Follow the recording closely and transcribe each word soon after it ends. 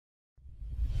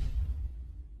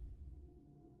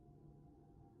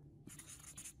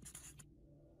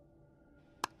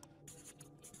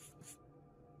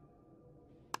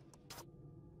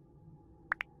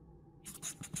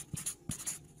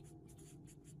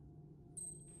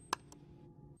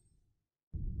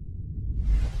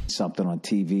something on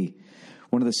TV.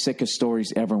 One of the sickest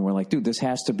stories ever. And we're like, dude, this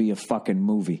has to be a fucking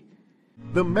movie.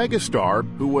 The megastar,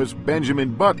 who was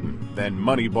Benjamin Button, then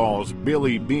Moneyball's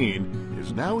Billy Beane,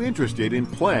 is now interested in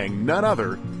playing none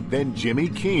other than Jimmy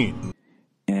Keene.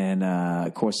 And,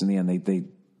 of course, in the end,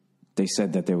 they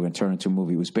said that they were going to turn it into a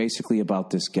movie. It was basically about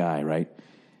this guy, right?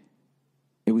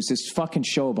 It was this fucking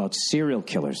show about serial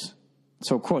killers.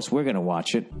 So, of course, we're going to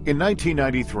watch it. In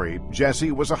 1993,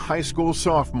 Jesse was a high school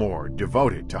sophomore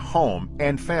devoted to home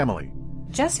and family.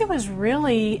 Jesse was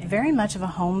really very much of a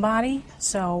homebody,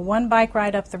 so one bike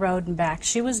ride up the road and back,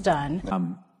 she was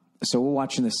done. So we're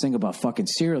watching this thing about fucking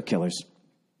serial killers,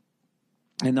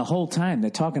 and the whole time they're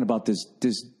talking about this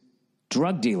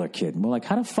drug dealer kid, and we're like,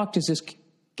 how the fuck does this,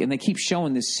 and they keep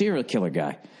showing this serial killer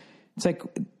guy. It's like,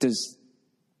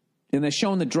 and they're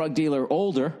showing the drug dealer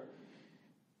older,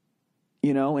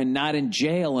 you know, and not in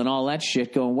jail and all that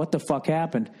shit, going, what the fuck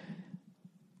happened?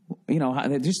 You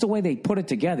know, just the way they put it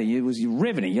together, it was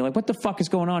riveting. You're like, what the fuck is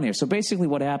going on here? So basically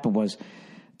what happened was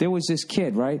there was this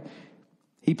kid, right?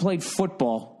 He played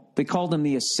football. They called him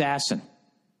the assassin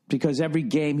because every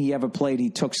game he ever played, he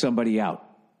took somebody out,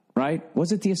 right?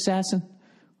 Was it the assassin?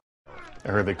 I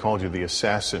heard they called you the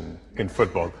assassin in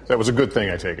football. That was a good thing,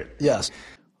 I take it. Yes.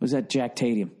 Was that Jack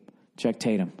Tatum?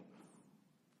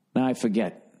 Now I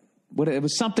forget. It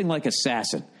was something like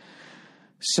assassin.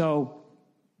 So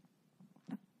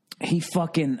he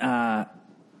fucking, and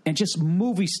just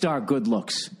movie star good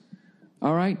looks.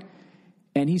 All right?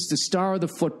 And he's the star of the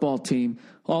football team.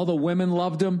 All the women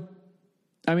loved him.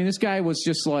 I mean, this guy was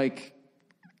just like,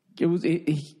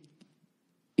 he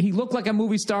looked like a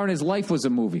movie star and his life was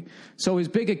a movie. So his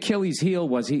big Achilles heel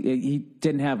was he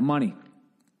didn't have money.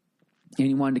 And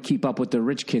he wanted to keep up with the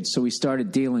rich kids. So he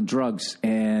started dealing drugs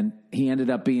and he ended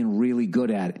up being really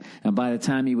good at it. And by the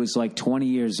time he was like 20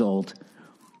 years old,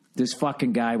 this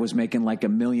fucking guy was making like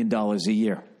 $1 million a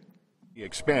year. He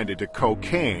expanded to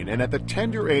cocaine, and at the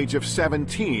tender age of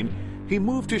 17, he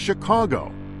moved to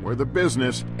Chicago, where the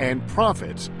business and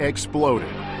profits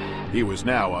exploded. He was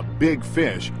now a big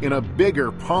fish in a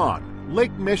bigger pond,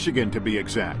 Lake Michigan to be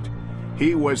exact.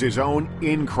 He was his own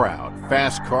in-crowd,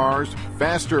 fast cars,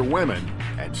 faster women,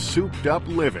 and souped-up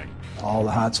living. All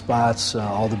the hot spots,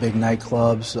 all the big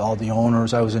nightclubs, all the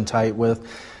owners I was in tight with.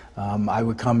 I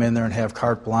would come in there and have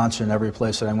carte blanche in every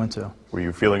place that I went to. Were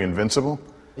you feeling invincible?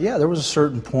 Yeah, there was a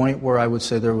certain point where I would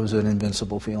say there was an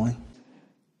invincible feeling.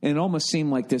 And it almost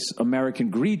seemed like this American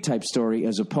Greed type story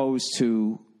as opposed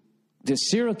to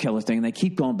this serial killer thing. And they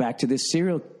keep going back to this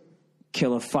serial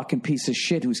killer fucking piece of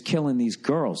shit who's killing these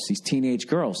girls, these teenage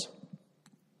girls.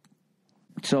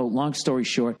 So long story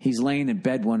short, he's laying in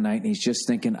bed one night and he's just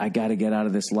thinking, I got to get out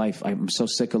of this life. I'm so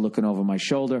sick of looking over my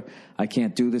shoulder. I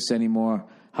can't do this anymore.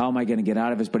 How am I going to get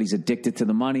out of this? But he's addicted to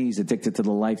the money. He's addicted to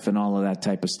the life and all of that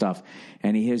type of stuff.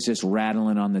 And he hears this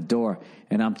rattling on the door.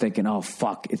 And I'm thinking, oh,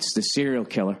 fuck, it's the serial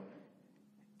killer.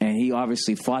 And he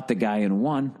obviously fought the guy and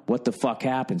won. What the fuck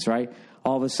happens, right?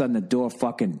 All of a sudden, the door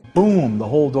fucking... Boom! The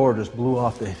whole door just blew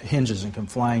off the hinges and came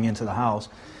flying into the house.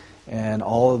 And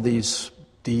all of these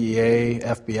DEA,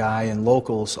 FBI, and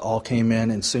locals all came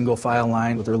in single file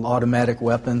line with their automatic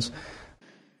weapons.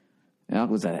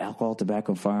 Was that alcohol,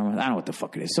 tobacco, firearms? I don't know what the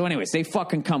fuck it is. So anyways, they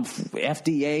fucking come,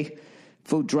 FDA,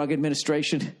 Food Drug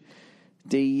Administration,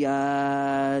 the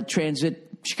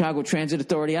Chicago Transit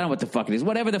Authority, I don't know what the fuck it is.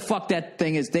 Whatever the fuck that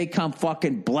thing is, they come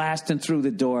fucking blasting through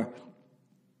the door,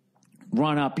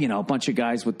 run up, a bunch of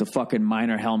guys with the fucking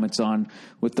miner helmets on,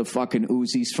 with the fucking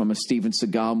Uzis from a Steven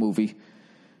Seagal movie,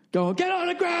 going, get on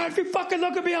the ground, if you fucking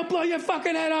look at me, I'll blow your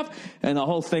fucking head off. And the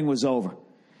whole thing was over.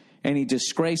 And he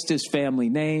disgraced his family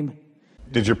name.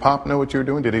 Did your pop know what you were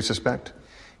doing? Did he suspect?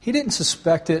 He didn't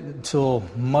suspect it until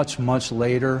much, much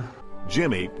later.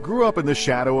 Jimmy grew up in the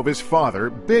shadow of his father,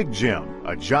 Big Jim,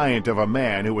 a giant of a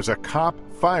man who was a cop,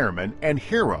 fireman, and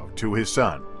hero to his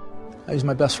son. He was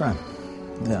my best friend.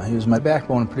 Yeah, he was my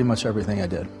backbone in pretty much everything I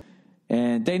did.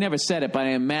 And they never said it, but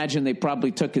I imagine they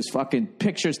probably took his fucking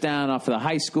pictures down off of the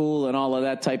high school and all of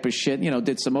that type of shit.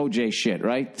 Did some OJ shit,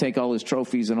 right? Take all his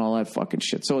trophies and all that fucking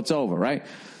shit. So it's over, right?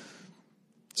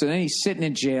 So then he's sitting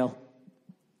in jail,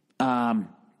 and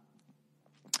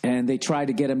they try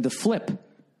to get him to flip.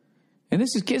 And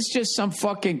this is just some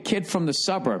fucking kid from the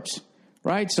suburbs,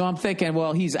 right? So I'm thinking,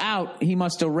 well, he's out. He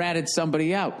must have ratted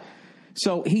somebody out.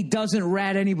 So he doesn't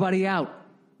rat anybody out.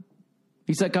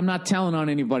 He's like, I'm not telling on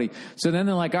anybody. So then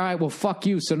they're like, all right, well, fuck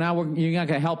you. So now you're not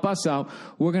going to help us out.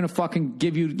 We're going to fucking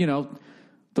give you,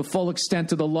 the full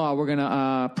extent of the law. We're going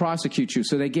to prosecute you.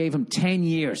 So they gave him 10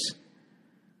 years.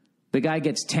 The guy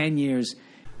gets 10 years.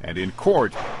 And in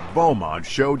court, Beaumont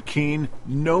showed Keene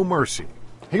no mercy.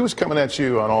 He was coming at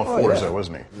you on all fours, though,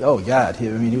 wasn't he? Oh, God. He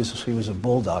was a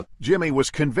bulldog. Jimmy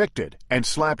was convicted and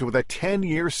slapped with a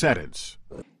 10-year sentence.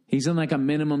 He's in like a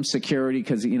minimum security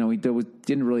because, he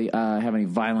didn't really have any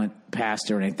violent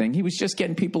past or anything. He was just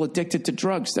getting people addicted to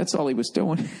drugs. That's all he was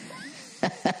doing.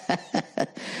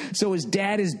 So his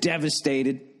dad is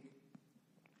devastated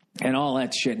and all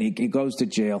that shit, and he goes to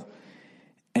jail.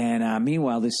 And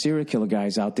meanwhile, this serial killer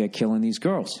guy's out there killing these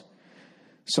girls.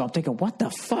 So I'm thinking, what the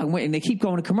fuck? And they keep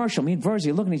going to commercial. Me and Verzi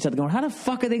are looking at each other going, how the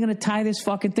fuck are they going to tie this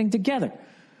fucking thing together?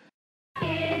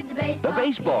 The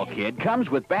Baseball Kid comes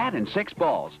with bat and 6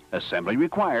 balls. Assembly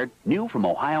required. New from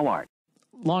Ohio Art.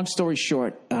 Long story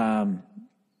short, they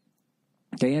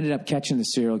ended up catching the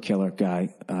serial killer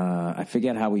guy. I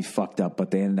forget how he fucked up,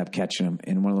 but they ended up catching him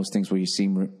in one of those things where you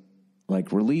seem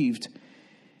relieved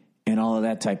and all of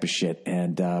that type of shit.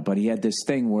 And but he had this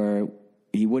thing where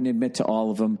he wouldn't admit to all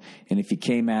of them, and if you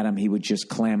came at him, he would just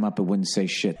clam up and wouldn't say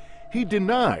shit. He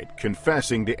denied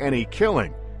confessing to any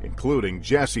killing, including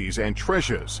Jesse's and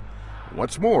Trisha's.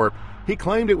 What's more, he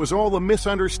claimed it was all a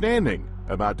misunderstanding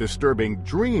about disturbing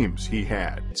dreams he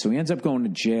had. So he ends up going to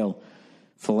jail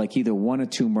for either 1 or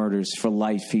 2 murders for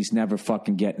life. He's never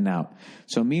fucking getting out.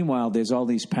 So meanwhile, there's all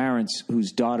these parents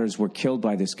whose daughters were killed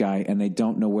by this guy and they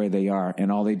don't know where they are,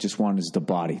 and all they just want is the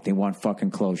body. They want fucking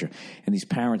closure. And these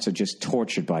parents are just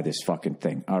tortured by this fucking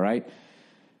thing, all right?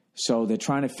 So they're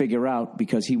trying to figure out,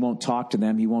 because he won't talk to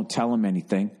them, he won't tell them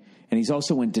anything. And he's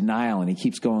also in denial, and he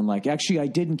keeps going actually, I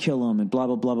didn't kill him, and blah,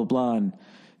 blah, blah, blah, blah. And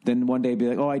then one day he'd be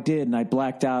like, oh, I did, and I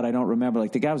blacked out, I don't remember.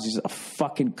 The guy was just a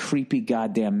fucking creepy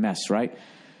goddamn mess, right?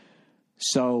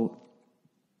 So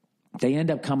they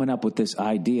end up coming up with this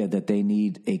idea that they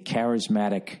need a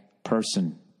charismatic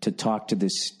person to talk to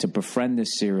this, to befriend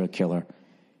this serial killer,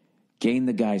 gain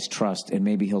the guy's trust, and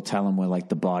maybe he'll tell him where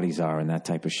the bodies are and that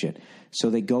type of shit. So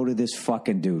they go to this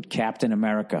fucking dude, Captain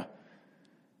America,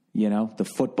 the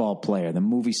football player, the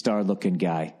movie star looking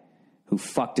guy who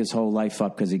fucked his whole life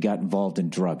up because he got involved in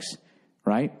drugs,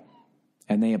 right?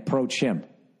 And they approach him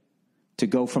to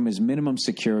go from his minimum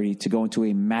security to go into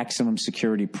a maximum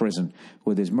security prison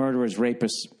with his murderers,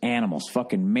 rapists, animals,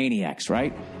 fucking maniacs,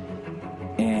 right?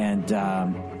 And,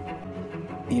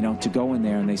 to go in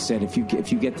there, and they said, if you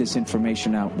get this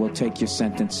information out, we'll take your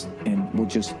sentence and we'll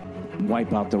just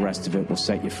wipe out the rest of it. We'll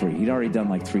set you free. He'd already done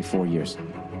 3-4 years.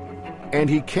 And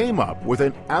he came up with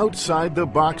an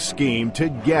outside-the-box scheme to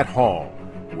get Hall,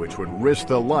 which would risk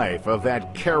the life of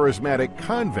that charismatic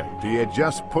convict he had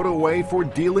just put away for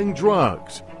dealing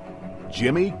drugs,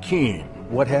 Jimmy Keene.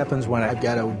 What happens when I've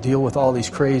got to deal with all these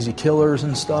crazy killers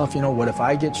and stuff? What if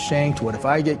I get shanked? What if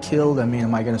I get killed?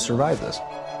 Am I going to survive this?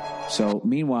 So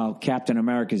meanwhile, Captain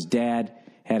America's dad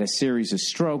had a series of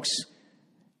strokes,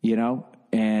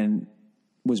 and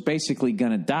was basically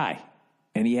going to die.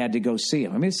 And he had to go see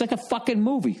him. It's like a fucking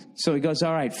movie. So he goes,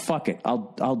 all right, fuck it.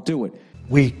 I'll do it.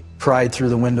 We cried through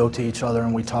the window to each other,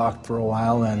 and we talked for a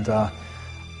while, and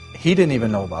he didn't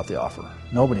even know about the offer.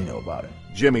 Nobody knew about it.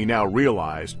 Jimmy now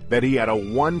realized that he had a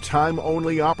one-time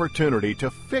only opportunity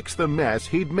to fix the mess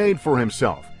he'd made for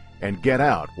himself and get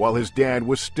out while his dad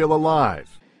was still alive.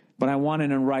 But I want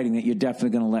it in writing that you're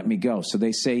definitely going to let me go. So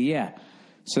they say, yeah.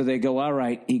 So they go, all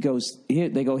right. He goes, here.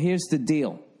 They go, here's the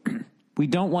deal. We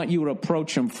don't want you to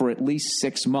approach him for at least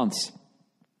 6 months,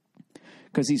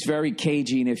 because he's very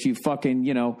cagey, and if you fucking,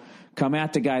 come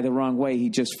at the guy the wrong way, he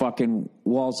just fucking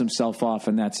walls himself off,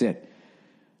 and that's it.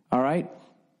 All right?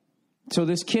 So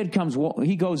this kid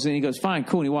he goes in, he goes, fine,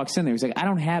 cool, and he walks in there. He's like, I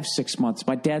don't have 6 months.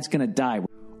 My dad's going to die.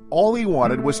 All he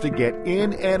wanted was to get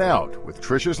in and out with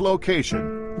Trisha's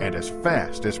location and as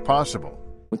fast as possible.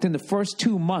 Within the first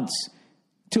 2 months,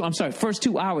 first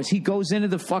 2 hours, he goes into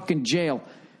the fucking jail,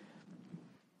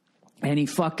 and he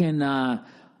fucking,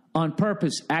 on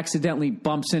purpose, accidentally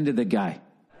bumps into the guy.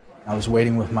 I was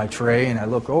waiting with my tray, and I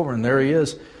look over, and there he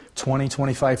is, 20,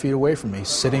 25 feet away from me,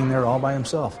 sitting there all by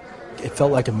himself. It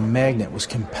felt like a magnet was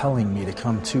compelling me to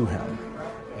come to him.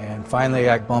 And finally,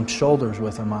 I bumped shoulders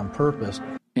with him on purpose.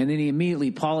 And then he immediately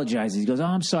apologizes. He goes, oh,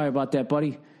 I'm sorry about that,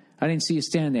 buddy. I didn't see you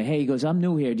standing there. Hey, he goes, I'm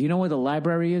new here. Do you know where the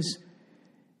library is?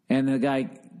 And the guy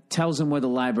tells him where the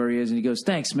library is, and he goes,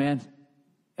 thanks, man.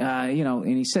 And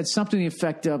he said something to the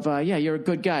effect of, yeah, you're a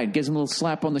good guy. Gives him a little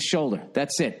slap on the shoulder.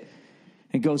 That's it.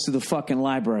 And goes to the fucking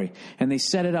library. And they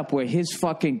set it up where his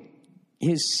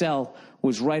cell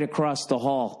was right across the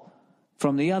hall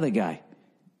from the other guy.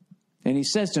 And he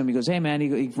says to him, he goes, hey, man,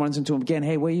 he runs into him again.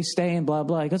 Hey, where you staying? Blah,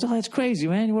 blah. He goes, oh, that's crazy,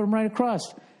 man. You want him right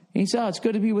across. And he says, oh, it's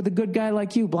good to be with a good guy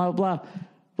like you, blah, blah, blah.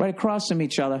 Right across from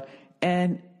each other.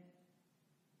 And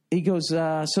he goes,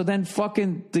 so then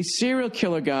fucking the serial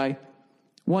killer guy,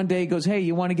 one day he goes, hey,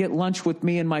 you want to get lunch with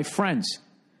me and my friends?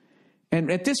 And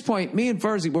at this point, me and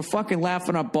Verzi were fucking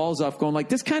laughing our balls off, going like,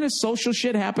 this kind of social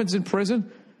shit happens in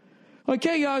prison? Like,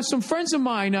 hey, some friends of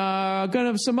mine, gonna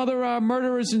have some other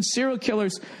murderers and serial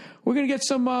killers. We're gonna get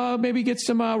some, maybe get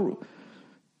some, a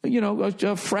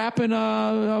frap and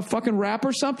a fucking rap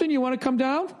or something. You want to come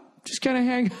down? Just kind of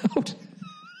hang out.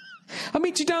 I'll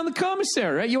meet you down in the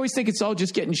commissary, right? You always think it's all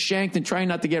just getting shanked and trying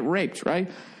not to get raped, right?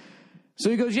 So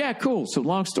he goes, yeah, cool. So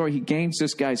long story, he gains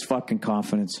this guy's fucking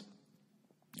confidence.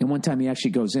 And one time he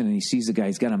actually goes in and he sees the guy.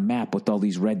 He's got a map with all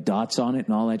these red dots on it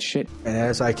and all that shit. And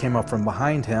as I came up from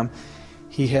behind him,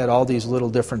 he had all these little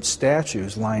different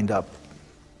statues lined up,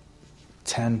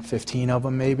 10, 15 of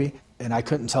them maybe. And I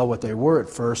couldn't tell what they were at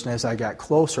first. And as I got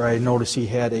closer, I noticed he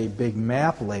had a big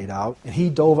map laid out. And he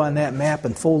dove on that map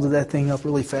and folded that thing up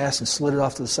really fast and slid it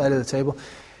off to the side of the table.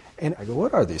 And I go,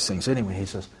 what are these things anyway? He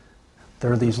says,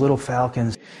 they're these little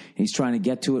falcons. He's trying to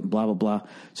get to it and blah, blah, blah.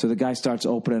 So the guy starts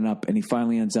opening up and he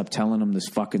finally ends up telling him this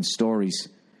fucking stories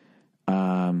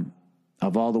of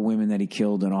all the women that he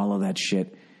killed and all of that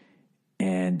shit.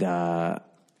 And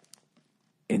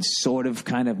sort of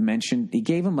kind of mentioned, he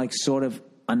gave him like sort of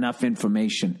enough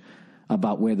information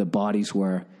about where the bodies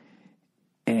were.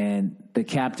 And the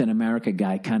Captain America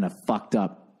guy kind of fucked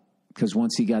up because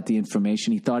once he got the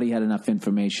information, he thought he had enough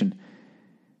information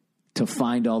to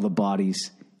find all the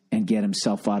bodies and get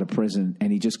himself out of prison,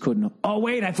 and he just couldn't. Oh,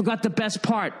 wait, I forgot the best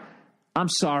part. I'm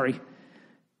sorry. This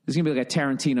is going to be like a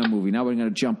Tarantino movie. Now we're going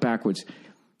to jump backwards.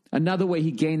 Another way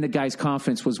he gained the guy's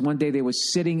confidence was one day they were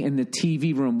sitting in the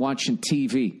TV room watching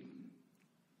TV.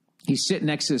 He's sitting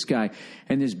next to this guy,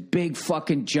 and this big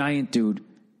fucking giant dude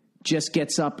just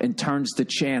gets up and turns the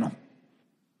channel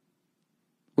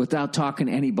without talking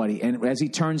to anybody. And as he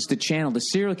turns the channel, the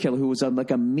serial killer, who was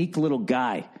like a meek little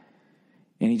guy,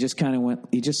 and he just kind of went,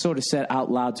 he just sort of said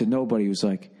out loud to nobody, he was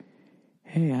like,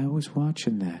 hey, I was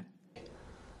watching that.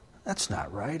 That's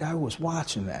not right. I was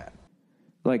watching that.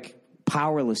 Like,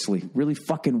 powerlessly, really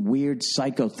fucking weird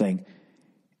psycho thing.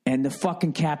 And the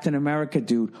fucking Captain America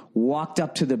dude walked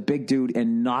up to the big dude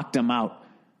and knocked him out.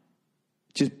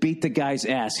 Just beat the guy's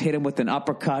ass, hit him with an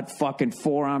uppercut, fucking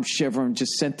forearm shiver, and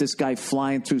just sent this guy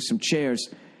flying through some chairs.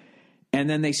 And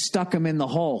then they stuck him in the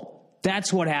hole.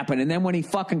 That's what happened. And then when he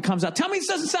fucking comes out, tell me this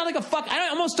doesn't sound like a fuck. I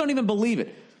almost don't even believe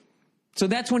it. So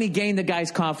that's when he gained the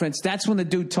guy's confidence. That's when the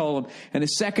dude told him. And the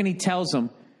second he tells him,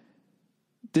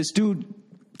 this dude,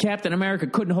 Captain America,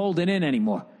 couldn't hold it in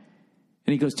anymore.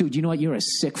 And he goes, dude, you know what? You're a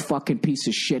sick fucking piece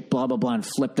of shit, blah, blah, blah, and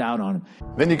flipped out on him.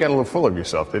 Then you got a little full of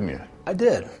yourself, didn't you? I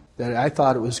did. That I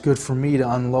thought it was good for me to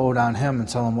unload on him and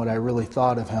tell him what I really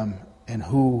thought of him and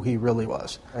who he really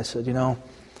was. I said, I'm going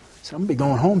to be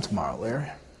going home tomorrow, Larry.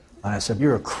 And I said,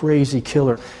 you're a crazy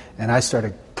killer. And I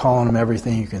started calling him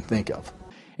everything you can think of.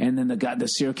 And then the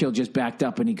serial killer just backed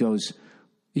up and he goes,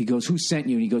 who sent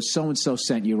you? And he goes, so-and-so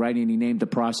sent you, right? And he named the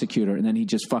prosecutor. And then he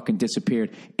just fucking disappeared.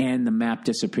 And the map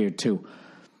disappeared too.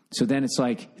 So then it's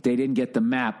like they didn't get the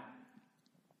map.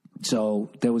 So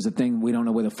there was a thing, we don't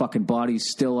know where the fucking bodies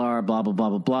still are, blah, blah, blah,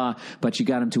 blah, blah. But you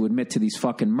got him to admit to these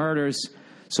fucking murders.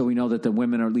 So we know that the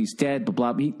women are at least dead,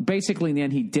 blah, blah. Basically, in the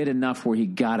end, he did enough where he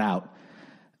got out.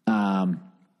 And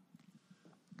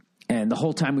the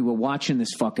whole time we were watching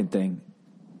this fucking thing,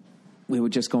 we were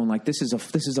just going like, this is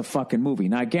a fucking movie.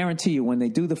 Now, I guarantee you when they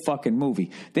do the fucking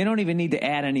movie, they don't even need to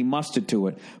add any mustard to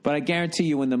it. But I guarantee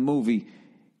you in the movie,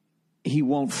 he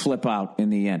won't flip out in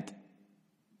the end.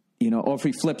 Or if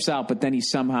he flips out, but then he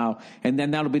somehow, and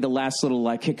then that'll be the last little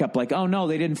like hiccup, like, oh no,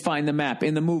 they didn't find the map.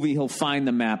 In the movie, he'll find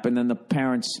the map, and then the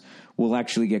parents will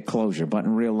actually get closure. But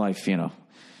in real life,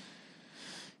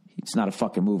 it's not a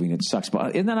fucking movie and it sucks.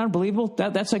 But isn't that unbelievable?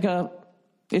 That's like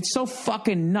it's so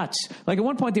fucking nuts. Like at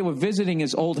one point they were visiting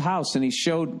his old house and he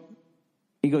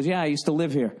goes, yeah, I used to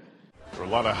live here. There were a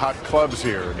lot of hot clubs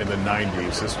here in the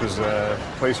 90s. This was a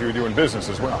place you were doing business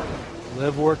as well.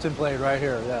 Lived, worked, and played right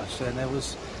here, yes. And it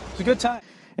was a good time.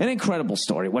 An incredible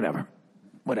story, whatever.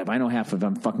 I know half of it.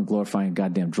 I'm fucking glorifying a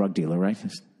goddamn drug dealer, right?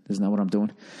 Isn't that what I'm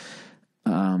doing?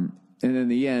 And in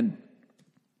the end,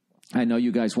 I know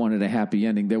you guys wanted a happy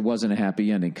ending. There wasn't a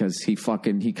happy ending because he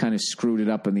kind of screwed it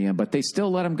up in the end. But they still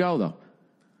let him go, though.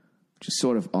 Just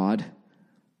sort of odd,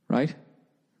 right?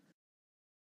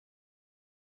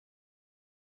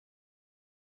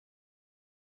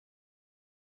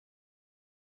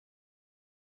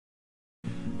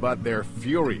 But they're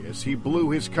furious he blew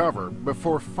his cover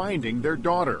before finding their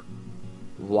daughter.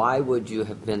 Why would you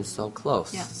have been so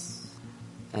close? Yes.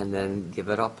 And then give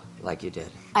it up like you did?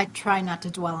 I try not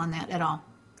to dwell on that at all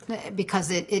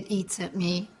because it eats at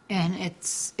me, and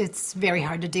it's very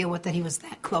hard to deal with that he was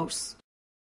that close.